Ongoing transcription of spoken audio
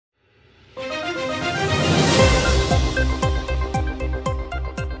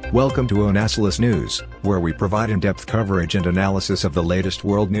Welcome to Onasilus News, where we provide in-depth coverage and analysis of the latest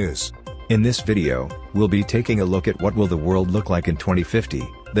world news. In this video, we'll be taking a look at what will the world look like in 2050,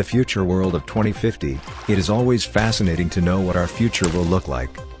 the future world of 2050. It is always fascinating to know what our future will look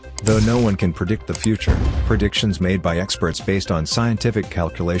like. Though no one can predict the future, predictions made by experts based on scientific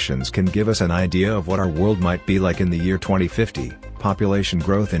calculations can give us an idea of what our world might be like in the year 2050. Population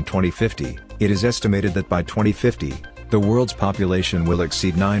growth in 2050. It is estimated that by 2050, the world's population will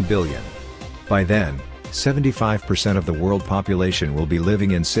exceed 9 billion. By then, 75% of the world population will be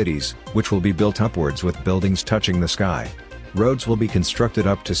living in cities, which will be built upwards with buildings touching the sky. Roads will be constructed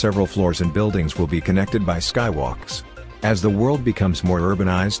up to several floors and buildings will be connected by skywalks. As the world becomes more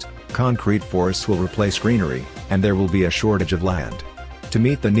urbanized, concrete forests will replace greenery, and there will be a shortage of land. To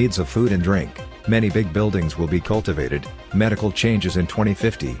meet the needs of food and drink, many big buildings will be cultivated. Medical changes in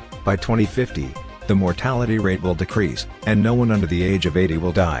 2050. By 2050, the mortality rate will decrease, and no one under the age of 80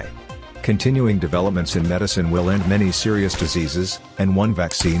 will die. Continuing developments in medicine will end many serious diseases, and one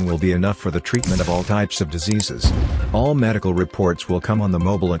vaccine will be enough for the treatment of all types of diseases. All medical reports will come on the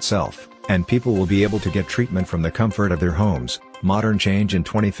mobile itself, and people will be able to get treatment from the comfort of their homes. Modern change in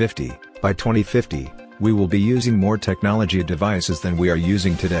 2050. By 2050, we will be using more technology devices than we are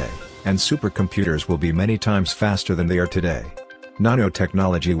using today, and supercomputers will be many times faster than they are today.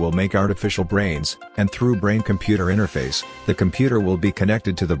 Nanotechnology will make artificial brains, and through brain-computer interface, the computer will be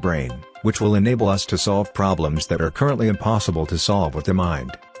connected to the brain, which will enable us to solve problems that are currently impossible to solve with the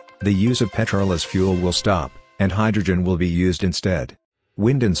mind. The use of petrol as fuel will stop, and hydrogen will be used instead.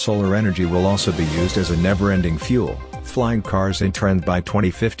 Wind and solar energy will also be used as a never-ending fuel. Flying cars in trend by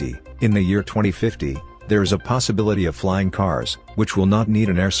 2050. In the year 2050, there is a possibility of flying cars, which will not need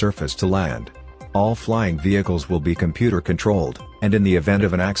an air surface to land. All flying vehicles will be computer-controlled, and in the event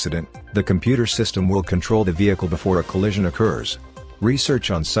of an accident, the computer system will control the vehicle before a collision occurs.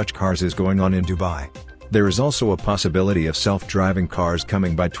 Research on such cars is going on in Dubai. There is also a possibility of self-driving cars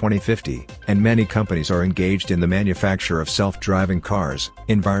coming by 2050, and many companies are engaged in the manufacture of self-driving cars.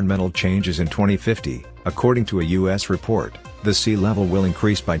 Environmental changes in 2050. According to a U.S. report, the sea level will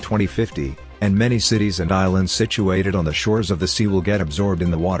increase by 2050, and many cities and islands situated on the shores of the sea will get absorbed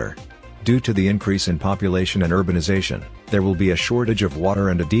in the water. Due to the increase in population and urbanization, there will be a shortage of water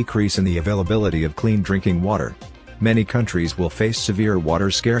and a decrease in the availability of clean drinking water. Many countries will face severe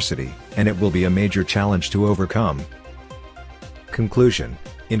water scarcity, and it will be a major challenge to overcome. Conclusion.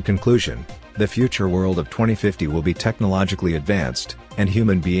 In conclusion, the future world of 2050 will be technologically advanced, and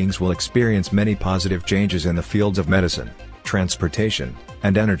human beings will experience many positive changes in the fields of medicine, transportation,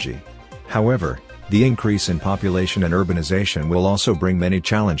 and energy. However, the increase in population and urbanization will also bring many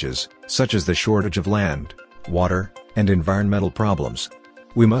challenges, such as the shortage of land, water, and environmental problems.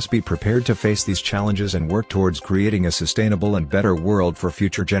 We must be prepared to face these challenges and work towards creating a sustainable and better world for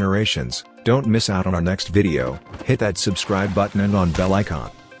future generations. Don't miss out on our next video. Hit that subscribe button and on bell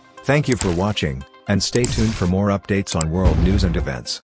icon. Thank you for watching, and stay tuned for more updates on world news and events.